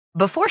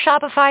Before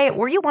Shopify,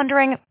 were you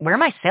wondering, where are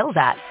my sales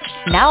at?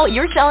 Now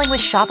you're selling with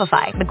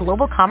Shopify, the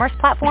global commerce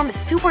platform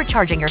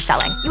supercharging your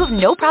selling. You have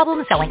no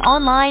problem selling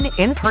online,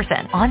 in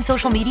person, on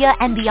social media,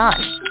 and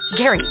beyond.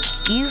 Gary,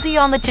 easy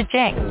on the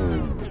cha-ching.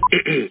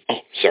 Oh,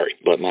 sorry,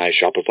 but my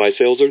Shopify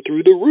sales are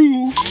through the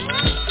roof.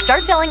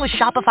 Start selling with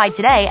Shopify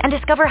today and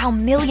discover how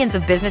millions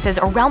of businesses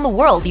around the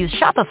world use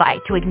Shopify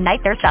to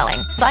ignite their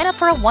selling. Sign up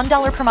for a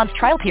 $1 per month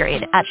trial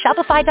period at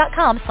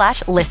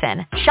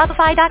shopify.com/listen.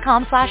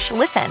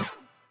 Shopify.com/listen.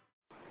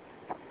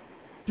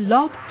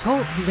 Blog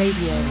Talk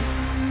Radio.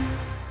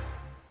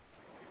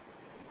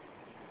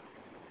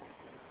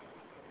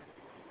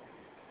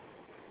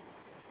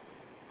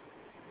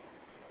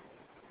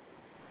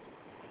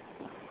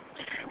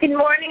 Good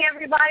morning,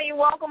 everybody.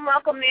 Welcome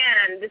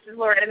in. This is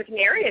Loretta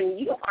McNary, and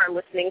you are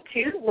listening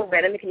to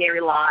Loretta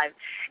McNary Live.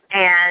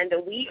 And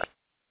we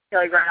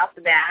are right off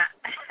the bat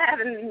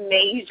having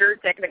major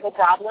technical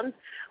problems,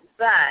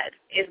 but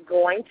it's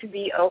going to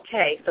be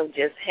okay. So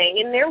just hang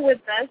in there with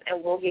us,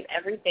 and we'll get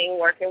everything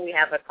working. We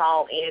have a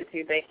call in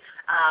to the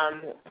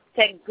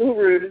tech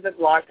gurus of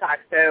Blog Talk,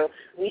 so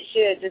we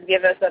should just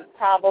give us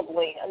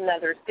probably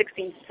another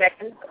 60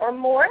 seconds or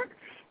more,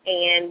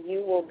 and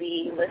you will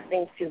be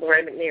listening to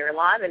Loretta McNary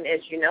Live. And as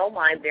you know,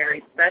 my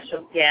very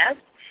special guest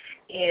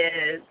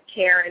is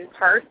Karyn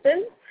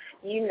Parsons.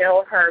 You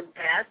know her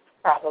best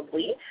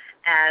probably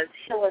as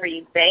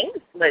Hilary Banks,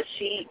 but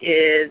she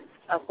is,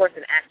 of course,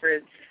 an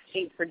actress.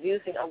 She's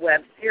producing a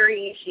web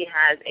series. She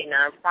has a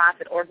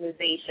nonprofit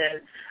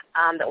organization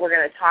that we're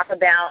going to talk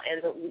about,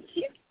 and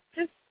she's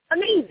just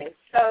amazing,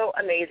 so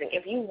amazing.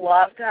 If you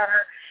loved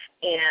her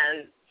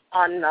and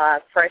on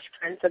Fresh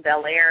Prince of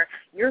Bel-Air,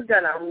 you're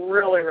going to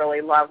really,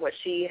 really love what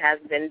she has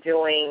been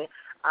doing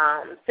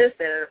since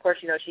then. And, of course,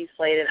 you know, she's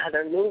played in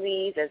other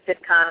movies and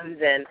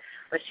sitcoms,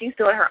 but she's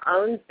doing her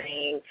own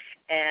thing,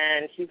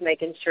 and she's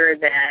making sure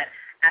that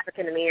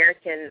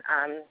African-American,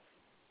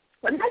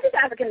 well, not just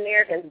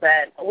African-Americans,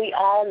 but we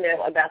all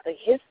know about the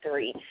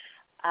history,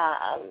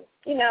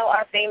 you know,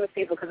 our famous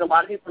people, because a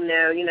lot of people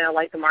know, you know,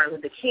 like the Martin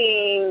Luther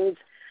Kings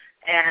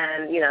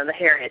and, you know, the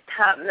Harriet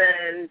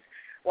Tubmans.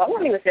 Well, I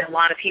wouldn't even say a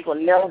lot of people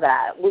know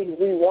that. We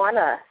want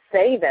to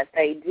say that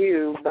they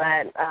do,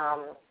 but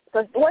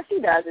what she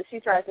does is she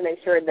tries to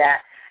make sure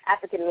that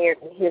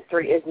African-American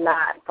history is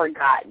not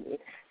forgotten.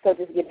 So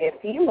just give me a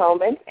few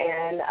moments,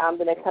 and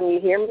the next time you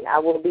hear me, I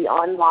will be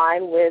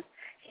online with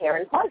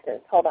Karyn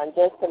Parsons. Hold on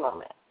just a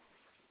moment.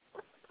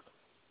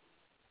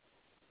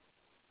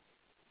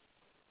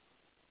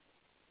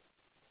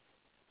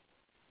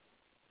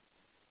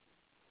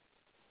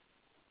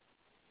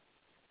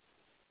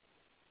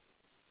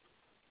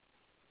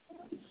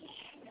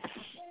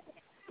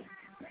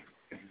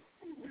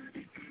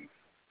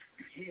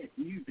 Hit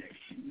music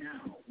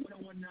now.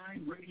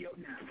 1019 Radio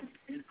Now,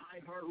 an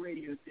iHeart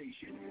radio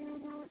station.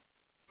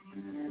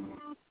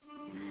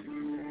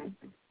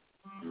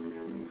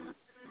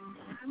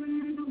 I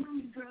remember when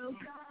we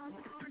broke up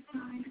the first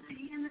time,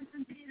 saying this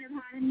one didn't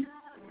hard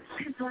enough.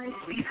 It's like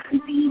we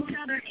hadn't seen each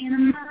other in a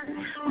month.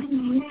 When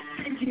you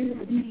said you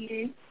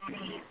needed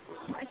me,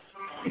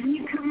 then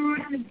you come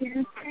around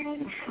again and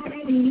say,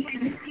 baby, I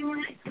miss you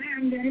and I swear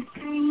I'm gonna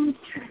change.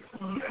 Trust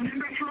me,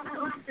 remember how that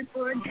lasted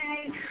for a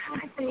day? I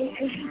say I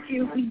hate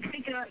you, we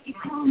break up, you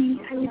call me,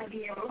 I love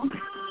you.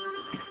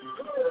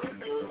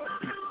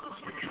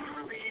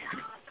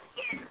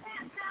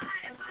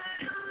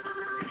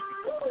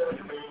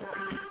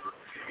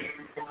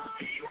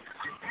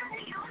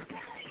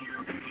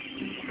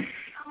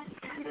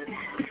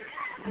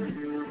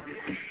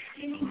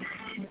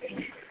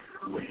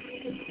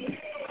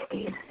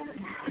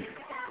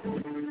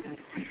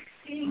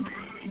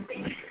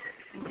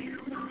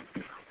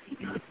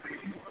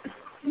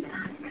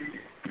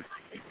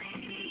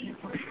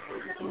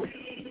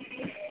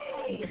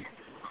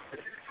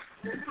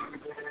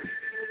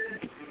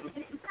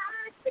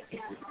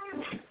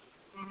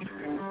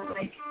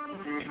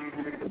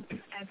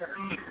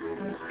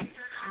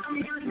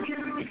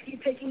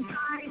 Taking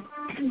pride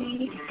in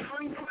me,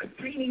 going for it,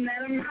 dreaming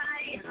that I'm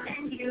right,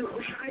 and you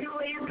right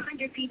away and find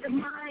your peace of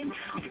mind.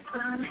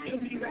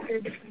 Indie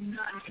record is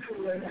not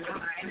cooler than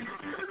mine.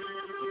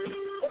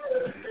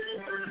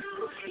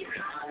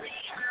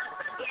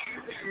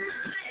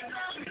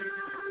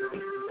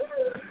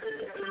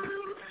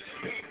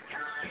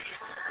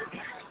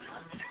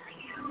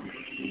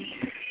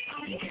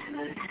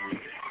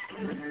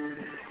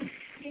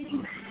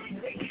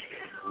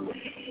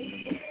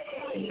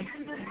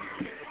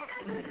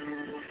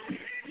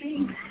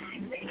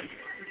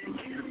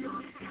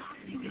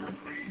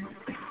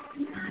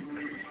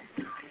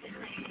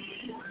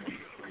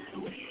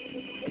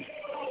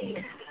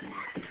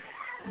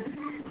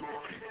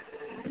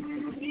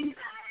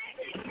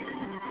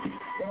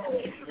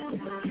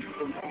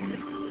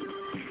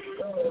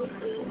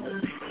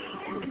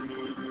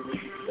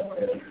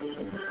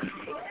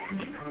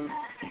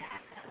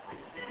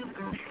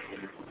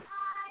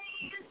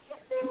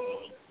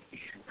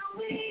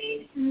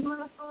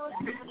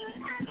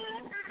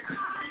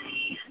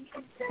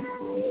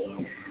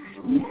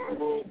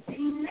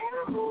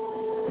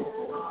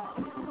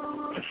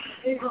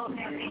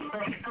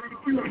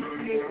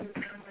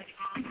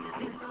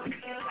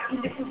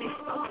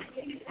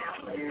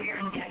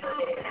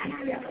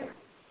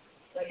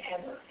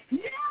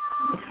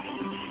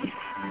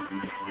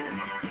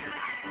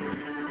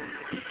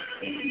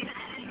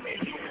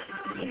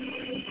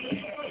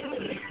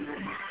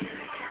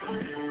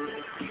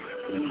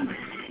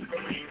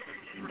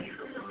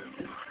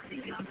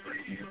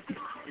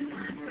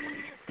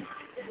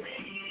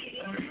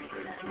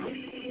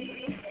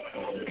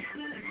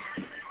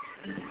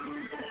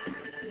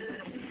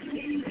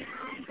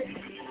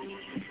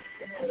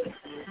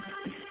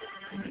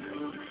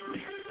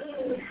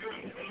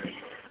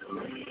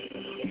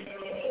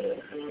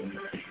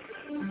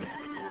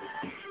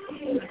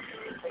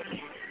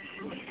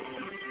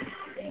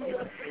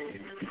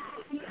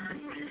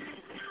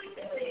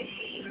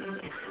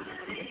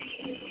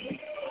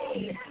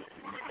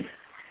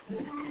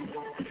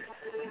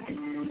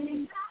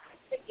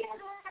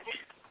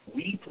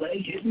 We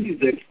play his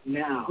music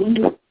now.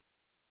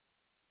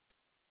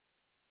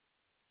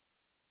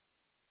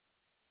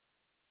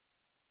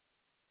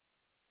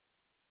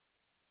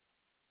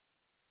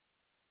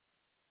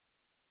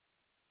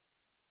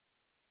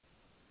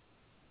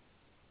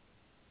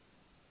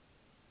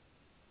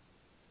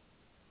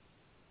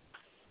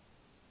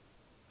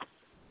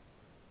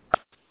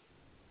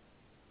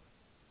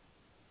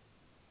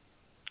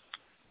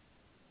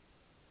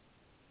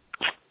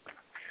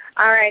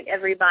 All right,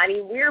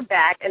 everybody, we're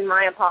back, and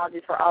my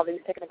apologies for all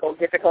these technical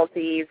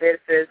difficulties. This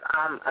is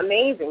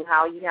amazing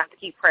how you have to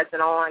keep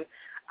pressing on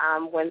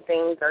when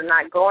things are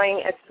not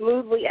going as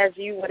smoothly as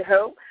you would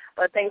hope.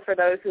 But thanks for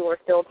those who are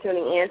still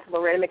tuning in to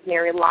Loretta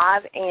McNary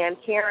Live, and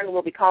Karyn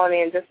will be calling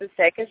in just a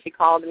second. She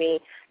called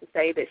me to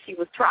say that she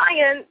was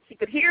trying. She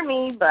could hear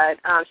me, but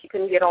she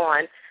couldn't get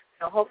on.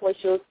 So hopefully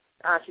she's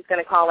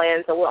going to call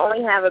in. So we'll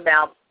only have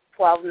about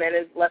 12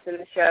 minutes left in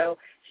the show.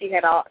 She's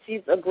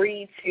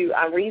agreed to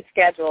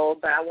reschedule,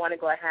 but I want to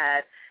go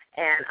ahead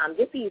and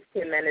get these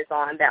 10 minutes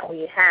on that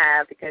we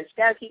have, because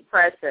you got to keep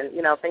pressing.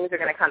 You know, things are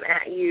going to come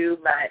at you,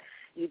 but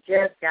you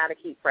just got to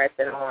keep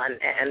pressing on,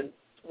 and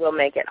we'll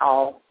make it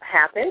all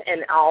happen,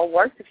 and it all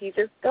works if you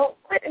just don't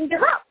quit and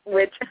give up,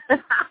 which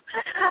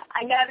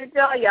I got to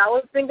tell you, I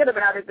was thinking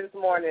about it this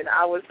morning.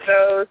 I was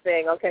so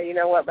saying, okay, you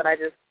know what, but I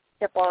just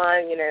kept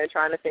on,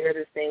 trying to figure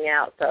this thing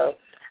out. So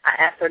I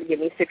asked her to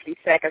give me 60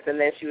 seconds, and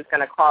then she was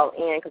going to call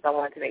in because I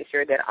wanted to make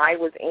sure that I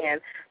was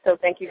in. So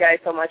thank you guys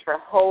so much for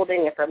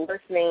holding and for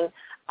listening.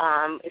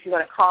 If you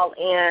want to call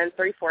in,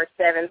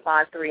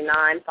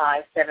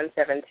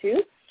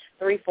 347-539-5772.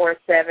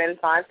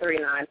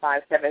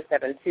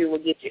 347-539-5772 will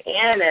get you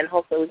in, and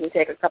hopefully we can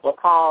take a couple of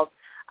calls.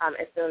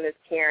 As soon as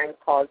Karyn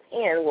calls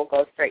in, we'll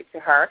go straight to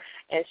her,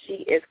 and she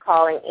is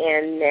calling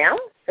in now.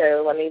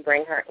 So let me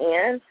bring her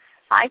in.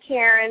 Hi,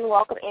 Karyn.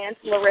 Welcome in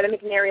to Loretta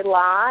McNary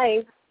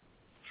Live.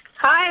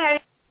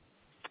 Hi.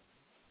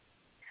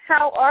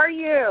 How are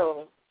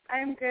you?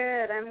 I'm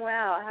good. I'm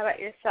well. How about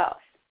yourself?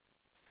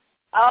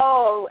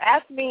 Oh,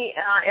 ask me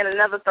in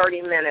another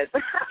 30 minutes. I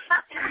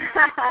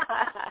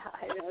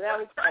know, that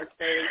was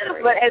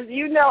frustrating. But as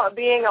you know,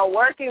 being a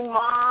working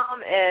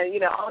mom and,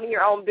 owning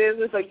your own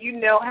business, so you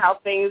know how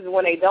things,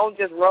 when they don't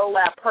just roll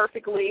out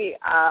perfectly,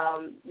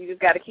 you just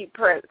got to keep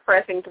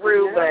pressing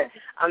through. But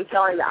I'm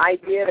telling you, the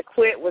idea to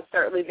quit was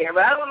certainly there.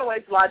 But I don't want to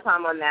waste a lot of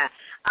time on that.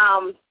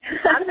 I'm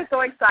just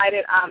so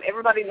excited.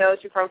 Everybody knows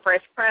you from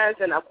Fresh Prince,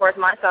 and, of course,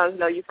 my sons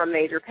know you from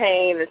Major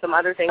Pain and some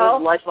other things,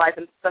 Lush Life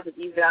and stuff that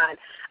you've done.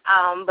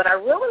 But I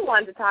really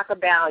wanted to talk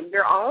about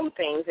your own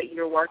things that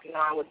you're working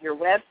on with your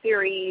web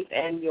series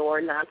and your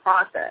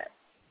nonprofit.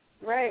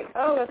 Right.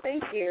 Oh, well,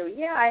 thank you.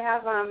 Yeah, I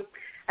have a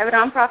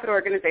nonprofit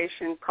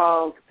organization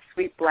called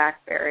Sweet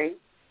Blackberry,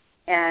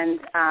 and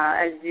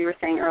as you were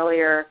saying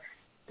earlier,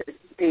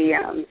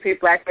 the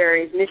Sweet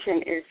Blackberry's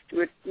mission is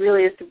to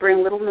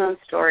bring little-known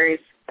stories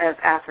of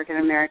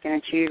African-American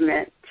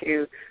achievement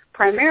to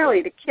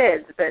primarily to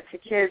kids, but to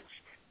kids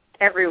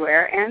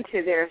everywhere and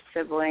to their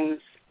siblings,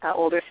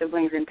 older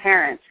siblings and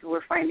parents, who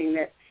are finding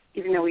that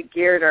even though we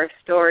geared our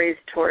stories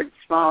towards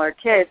smaller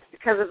kids,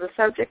 because of the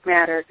subject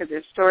matter, because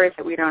there's stories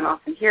that we don't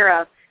often hear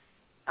of,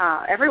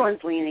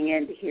 everyone's leaning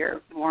in to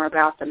hear more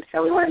about them.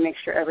 So we want to make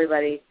sure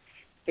everybody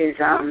is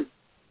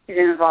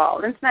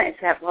involved. And it's nice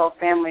to have the whole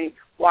family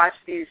watch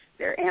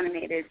their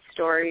animated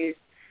stories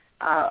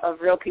of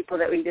real people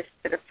that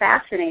are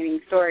fascinating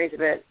stories,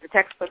 but the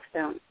textbooks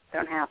don't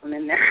have them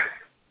in there.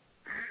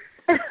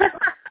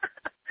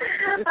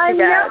 I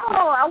know.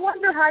 I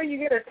wonder how you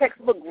get a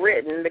textbook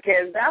written,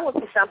 because that would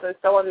be something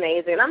so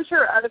amazing. I'm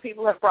sure other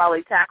people have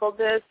probably tackled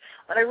this,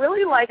 but I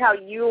really like how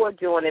you are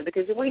doing it,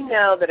 because we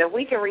know that if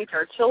we can reach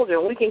our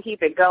children, we can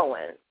keep it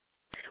going.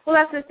 Well,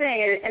 that's the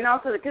thing, and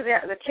also because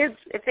the kids,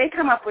 if they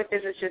come up with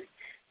this, it's just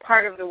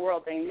part of the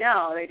world they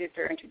know. They just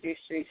are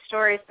introduced to these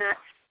stories,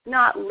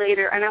 not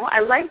later. And I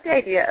like the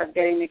idea of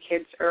getting the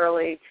kids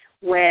early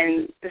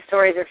when the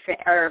stories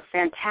are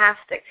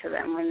fantastic to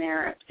them, when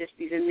they're just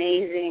these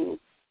amazing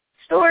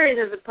stories,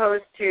 as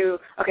opposed to,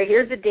 okay,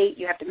 here's the date,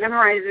 you have to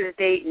memorize this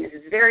date, and this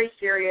is very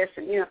serious.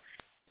 And,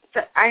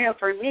 so I know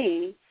for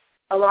me,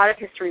 a lot of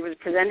history was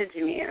presented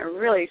to me in a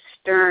really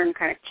stern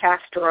kind of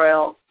castor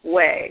oil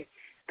way.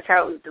 That's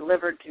how it was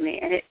delivered to me,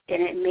 and it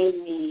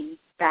made me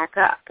back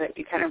up.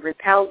 It kind of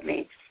repelled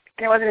me.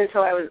 And it wasn't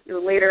until I was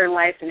later in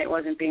life and it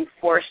wasn't being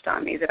forced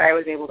on me that I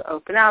was able to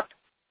open up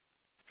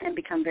and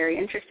become very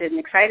interested and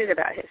excited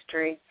about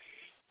history.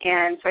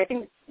 And so I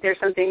think there's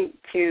something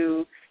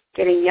to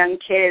getting young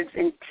kids,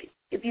 and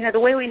the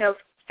way we know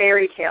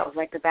fairy tales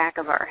like the back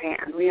of our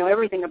hand. We know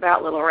everything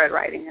about Little Red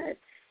Riding Hood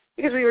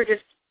because we were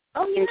just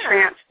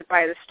entranced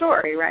by the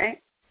story, right?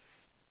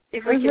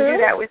 If we can do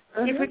that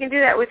if we can do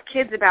that with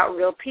kids about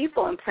real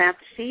people and plant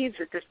the seeds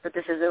that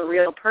this is a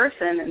real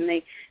person, and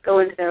they go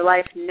into their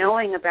life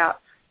knowing about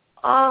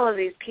all of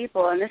these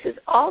people, and this is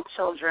all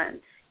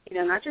children,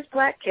 not just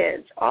black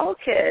kids, all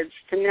kids,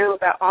 to know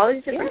about all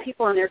these different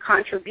people and their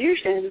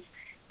contributions,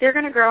 they're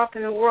going to grow up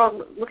in the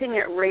world looking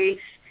at race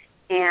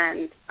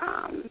and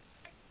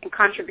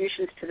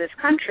contributions to this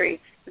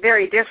country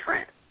very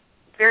differently.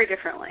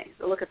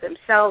 They look at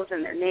themselves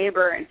and their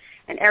neighbor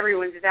and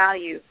everyone's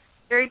value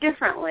very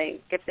differently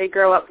if they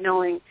grow up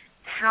knowing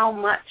how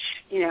much,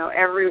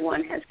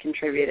 everyone has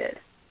contributed.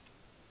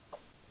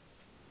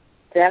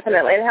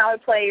 Definitely, and how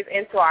it plays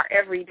into our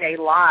everyday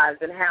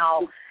lives and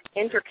how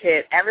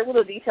intricate, every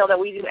little detail that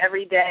we do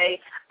every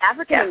day,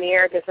 African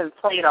Americans have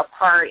played a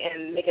part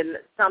in making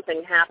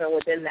something happen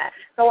within that.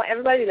 So I want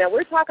everybody to know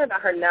we're talking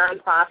about her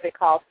nonprofit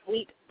called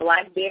Sweet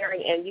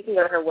Blackberry, and you can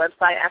go to her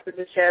website after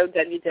the show,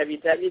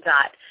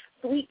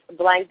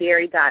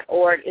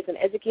 www.sweetblackberry.org. It's an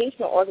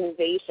educational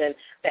organization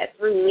that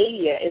through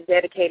media is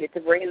dedicated to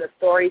bringing the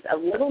stories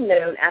of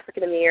little-known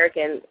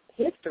African-American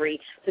history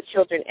to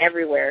children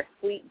everywhere.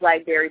 Sweet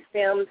Blackberry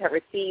Films have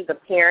received the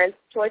Parents'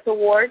 Choice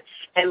Award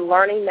and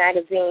Learning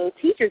Magazine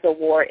Teachers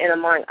Award, and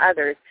among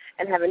others,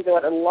 and have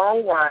enjoyed a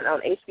long run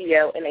on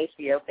HBO and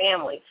HBO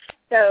Family.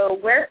 So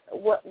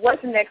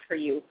what's next for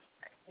you?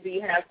 Do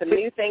you have some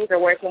new things, or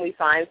where can we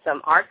find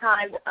some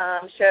archived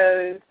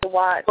shows to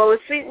watch? Well,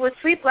 with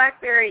Sweet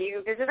Blackberry,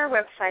 you visit our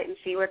website and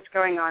see what's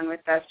going on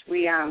with us.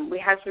 We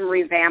have some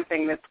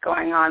revamping that's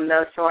going on,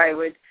 though, so I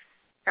would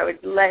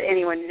let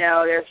anyone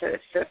know there's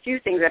a few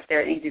things up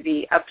there that need to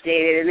be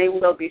updated, and they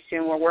will be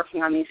soon. We're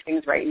working on these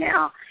things right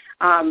now.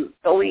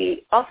 But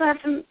we also have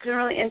some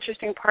really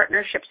interesting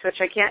partnerships,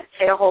 which I can't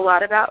say a whole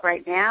lot about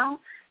right now,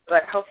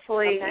 but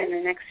hopefully in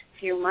the next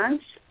few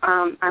months.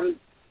 I'm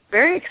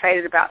very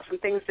excited about some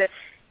things that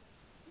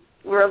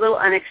were a little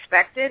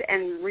unexpected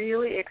and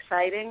really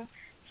exciting.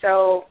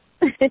 So,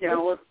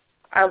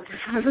 I'll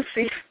just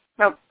see.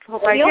 You'll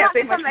have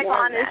to come back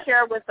on and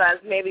share with us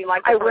maybe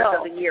like the first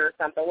of the year or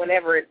something,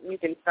 whenever you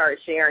can start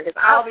sharing.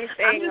 Because I'll be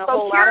saying a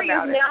whole lot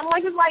about it. I'm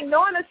like, it's like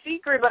knowing a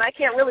secret, but I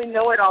can't really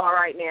know it all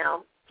right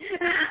now.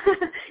 It's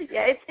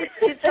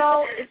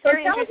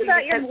very interesting. Tell us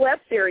about your web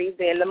series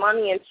then, The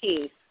Mommy in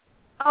Chief.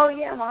 Oh,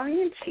 yeah,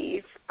 Mommy in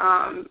Chief.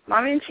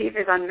 Mommy in Chief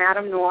is on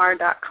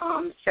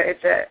MadameNoir.com, so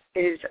it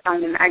is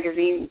on the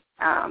magazine,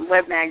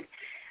 web mag,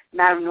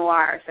 Madame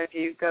Noir. So if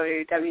you go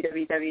to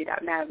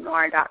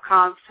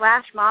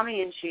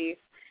www.madamenoir.com/mommyinchief,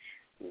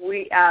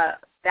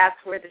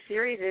 that's where the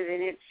series is,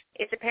 and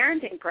it's a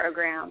parenting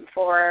program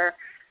for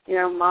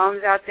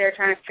moms out there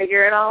trying to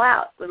figure it all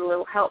out with a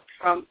little help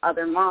from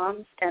other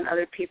moms and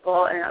other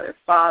people and other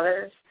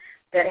fathers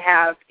that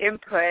have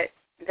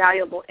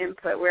valuable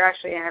input. We're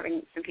actually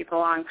having some people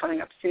on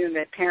coming up soon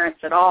that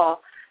parents at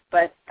all,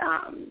 but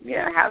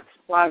have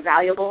a lot of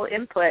valuable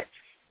input.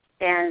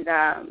 And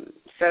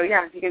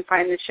you can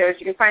find the shows.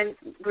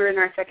 We're in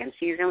our second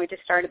season. We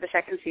just started the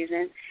second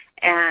season,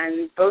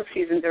 and both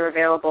seasons are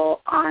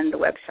available on the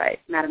website,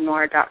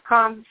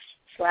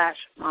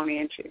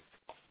 MadameNoir.com/mommyinchief.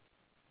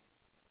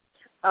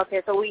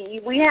 Okay, so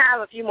we have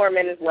a few more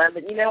minutes left,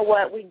 but you know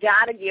what? We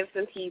got to give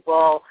some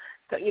people,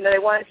 they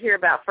want to hear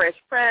about Fresh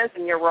Prince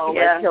and your role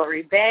with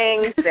Hilary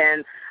Banks,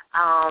 and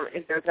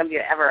if there's going to be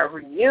ever a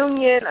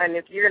reunion, and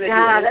if you're going to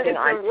do anything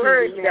on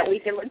TV that we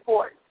can look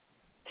forward.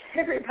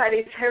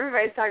 Everybody's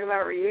talking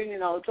about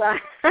reunion all the time.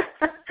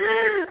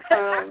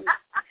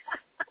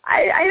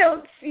 I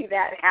don't see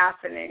that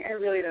happening. I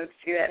really don't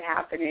see that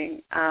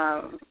happening.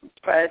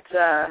 But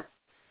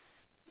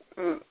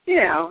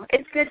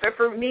it's good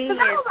for me.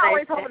 I was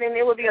always hoping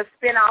it would be a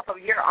spin-off of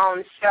your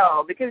own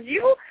show, because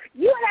you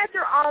had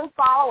your own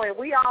following.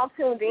 We all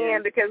tuned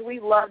in because we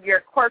loved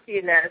your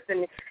quirkiness,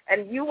 and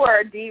you were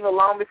a diva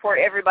long before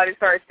everybody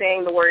started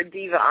saying the word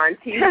diva on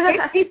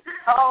TV.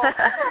 So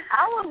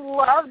I would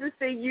love to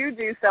see you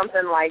do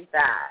something like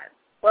that.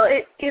 Well,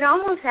 it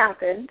almost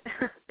happened.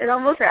 It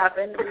almost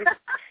happened. We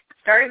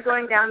started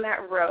going down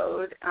that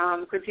road.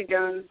 Quincy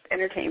Jones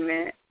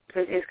Entertainment,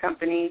 his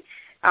company,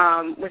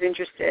 was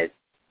interested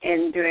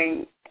in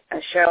doing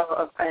a show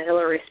of a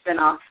Hilary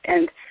spinoff,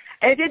 and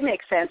it did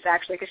make sense,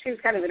 actually, because she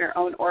was kind of in her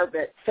own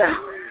orbit, so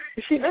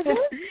she would have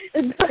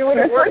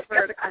worked for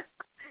her to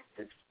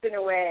spin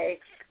away.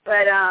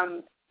 But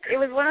it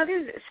was one of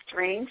those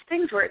strange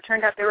things where it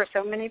turned out there were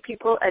so many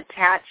people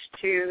attached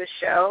to the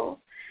show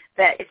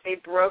that if they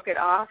broke it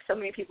off, so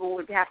many people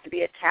would have to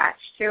be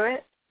attached to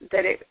it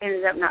that it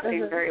ended up not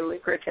being very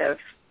lucrative.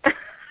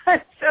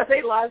 So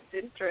they lost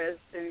interest,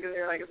 and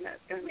they're like,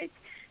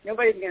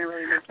 nobody's going to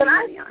really make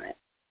money on it.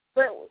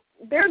 But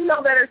there's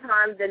no better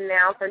time than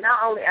now for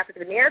not only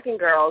African American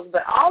girls,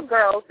 but all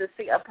girls to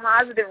see a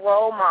positive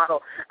role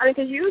model. I mean,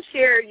 because you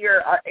shared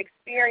your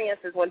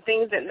experiences when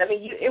things didn't. I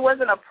mean, it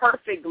wasn't a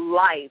perfect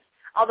life.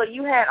 Although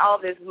you had all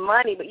this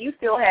money, but you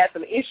still had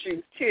some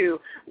issues too,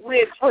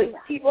 which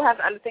people have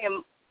to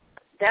understand.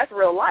 That's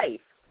real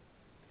life.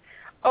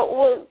 Oh,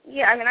 well,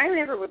 yeah, I mean, I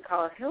never would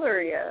call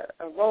Hilary a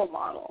role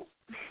model.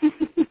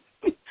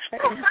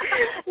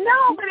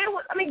 No, but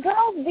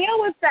girls deal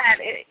with that.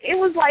 It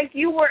was like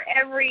you were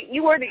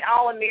the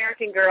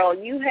all-American girl.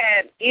 You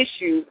had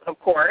issues, of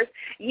course.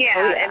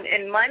 Yeah.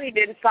 And money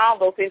didn't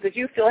solve those things, because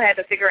you still had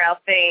to figure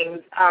out things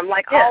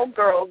like all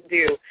girls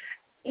do.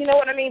 You know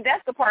what I mean?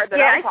 That's the part that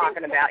I'm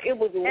talking about. It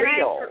was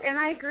real. And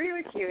I agree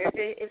with you.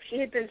 If she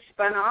had been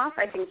spun off,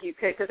 I think you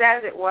could, because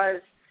as it was,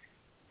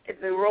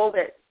 the role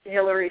that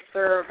Hilary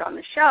served on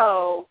the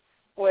show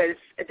was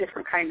a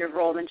different kind of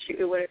role than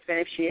it would have been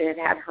if she had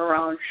had her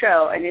own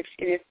show. And if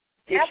she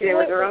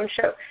was her own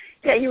show,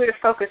 you would have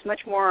focused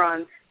much more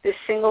on this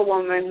single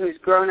woman who's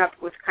grown up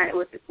with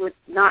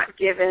not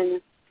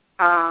given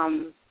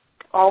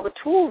all the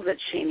tools that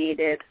she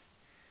needed.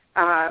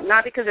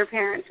 Not because her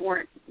parents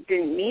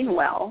didn't mean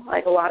well,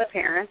 like a lot of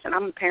parents, and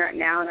I'm a parent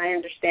now, and I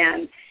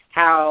understand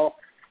how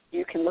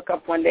you can look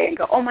up one day and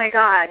go, oh, my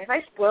God, have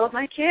I spoiled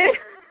my kid?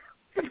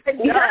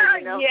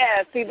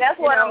 Yeah, see, that's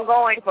what I'm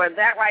going for,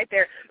 that right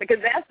there, because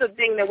that's the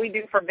thing that we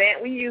do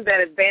we use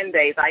that as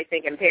Band-Aids, I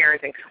think, in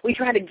parenting. We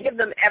try to give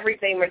them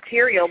everything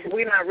material, but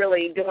we're not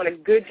really doing a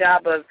good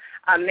job of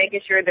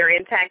making sure they're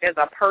intact as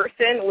a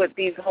person with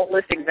these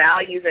holistic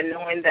values and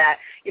knowing that,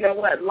 you know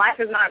what, life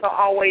is not going to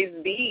always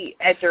be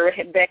at your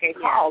beck and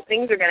call.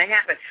 Things are going to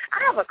happen.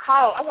 I have a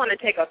call. I want to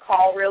take a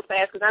call real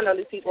fast because I know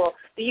these people.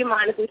 Do you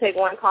mind if we take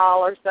one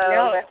call or so?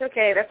 No, that's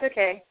okay. That's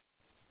okay.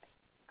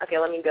 Okay,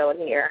 let me go in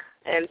here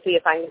and see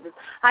if I can get this.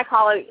 Hi,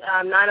 caller,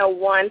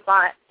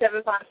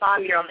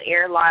 901-755. You're on the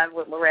air live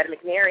with Loretta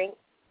McNary.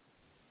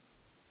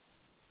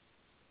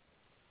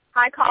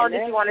 Hi, caller,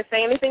 did you want to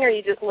say anything or are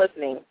you just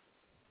listening?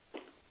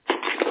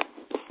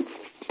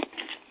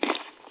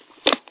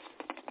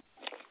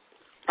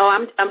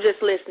 Oh, I'm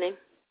just listening.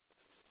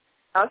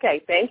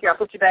 Okay, thank you. I'll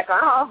put you back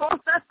on.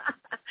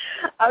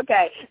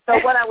 Okay, so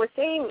what I was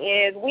saying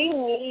is we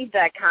need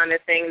that kind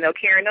of thing, though,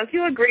 Karyn. Don't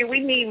you agree?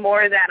 We need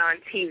more of that on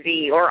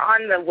TV or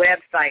on the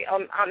website,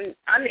 on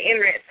the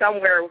Internet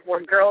somewhere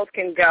where girls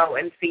can go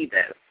and see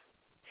this.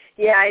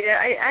 Yeah,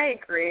 I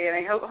agree,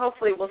 and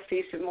hopefully we'll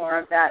see some more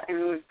of that.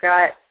 And we've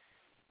got,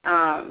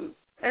 I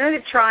know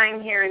they're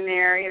trying here and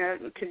there,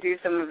 to do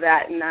some of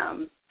that,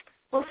 and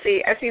we'll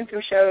see. I've seen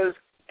some shows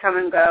come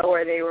and go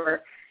where they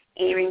were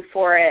aiming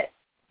for it,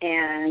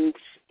 and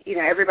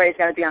everybody's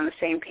got to be on the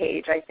same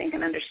page, I think,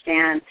 and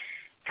understand,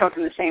 come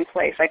from the same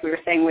place. Like we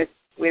were saying with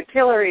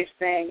Hilary's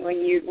thing, when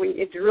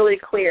it's really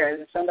clear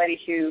that somebody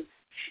who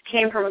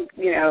came from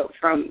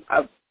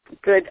a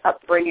good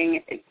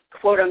upbringing,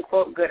 quote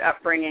unquote good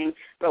upbringing,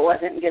 but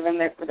wasn't given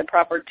the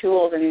proper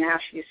tools, and now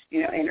she's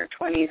in her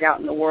 20s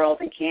out in the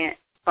world and can't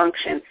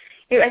function.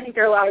 I think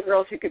there are a lot of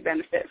girls who could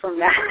benefit from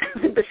that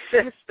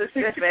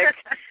specific.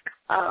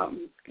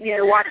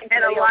 Watching,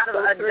 and a lot of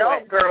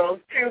adult girls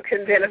too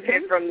can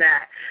benefit from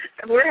that.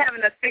 We're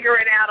having to figure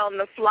it out on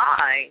the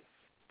fly.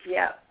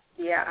 Yeah.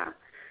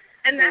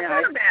 And that's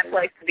not a bad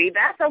place to be.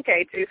 That's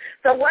okay too.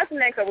 So what's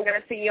next? Are we going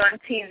to see you on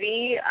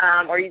TV,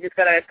 or are you just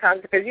going to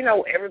come? Because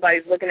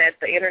everybody's looking at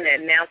the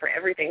internet now for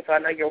everything. So I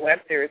know your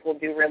web series will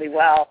do really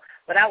well.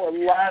 But I would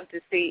love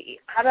to see.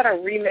 How about a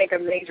remake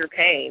of Major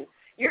Pain?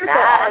 You're so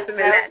awesome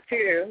in that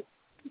too.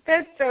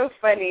 That's so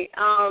funny.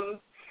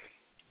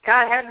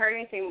 God, I haven't heard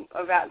anything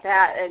about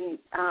that, and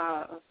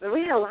but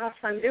we had a lot of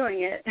fun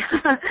doing it.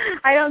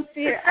 I don't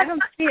see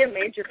a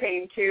Major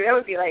Pain 2. That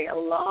would be like a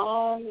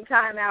long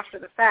time after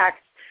the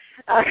fact.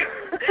 I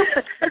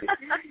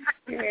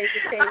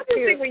just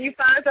think when you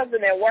find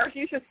something that works,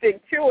 you should stick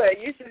to it.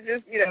 You should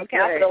just,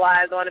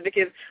 capitalize on it,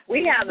 because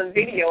we have the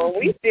video and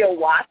we still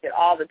watch it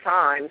all the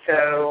time.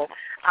 So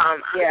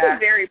I'm just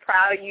very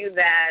proud of you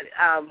that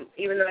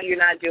even though you're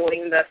not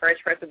doing the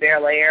Fresh Prince of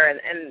Bel-Air and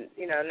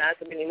not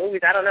so many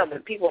movies, I don't know,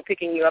 but people are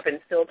picking you up and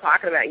still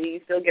talking about you.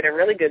 You still get a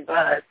really good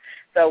buzz.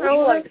 So we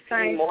love to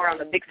see you more on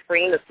the big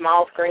screen, the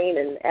small screen,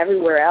 and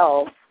everywhere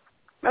else.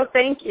 Oh,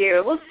 thank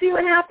you. We'll see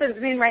what happens. I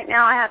mean, right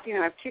now I have, I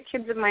have 2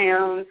 kids of my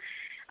own,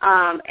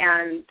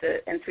 and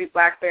Sweet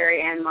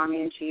Blackberry and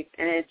Mommy and Chief,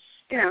 and it's,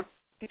 it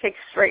takes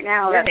right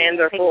now. Your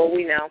hands are full,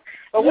 we know.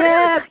 But we're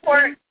going to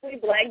support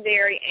Sweet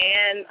Blackberry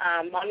and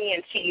Mommy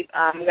and Chief.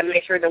 I'm going to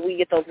make sure that we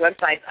get those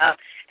websites up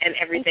and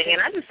everything.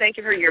 And I just thank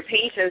you for your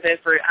patience and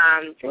for,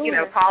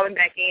 calling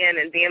back in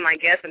and being my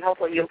guest, and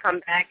hopefully you'll come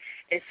back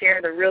and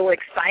share the real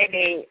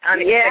exciting,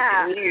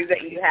 unexpected news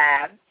that you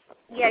have.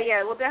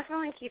 Yeah, we'll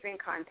definitely keep in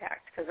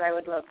contact, because I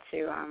would love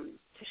to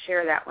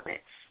share that when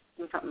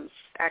something's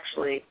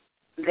actually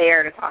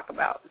there to talk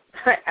about.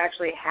 It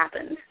actually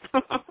happened.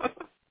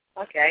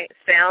 Okay,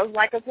 sounds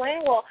like a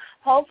plan. Well,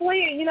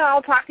 hopefully,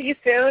 I'll talk to you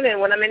soon, and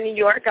when I'm in New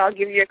York, I'll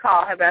give you a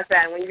call. How about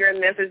that? When you're in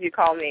Memphis, you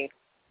call me.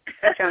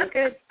 That sounds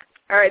good.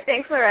 All right,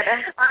 thanks, Loretta.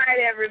 All right,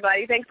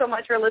 everybody. Thanks so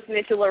much for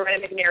listening to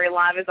Loretta McNary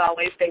Live. As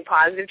always, stay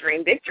positive,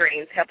 dream big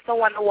dreams, help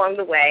someone along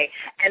the way,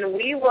 and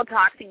we will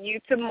talk to you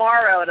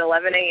tomorrow at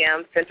 11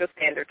 a.m. Central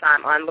Standard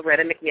Time on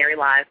Loretta McNary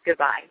Live.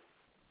 Goodbye.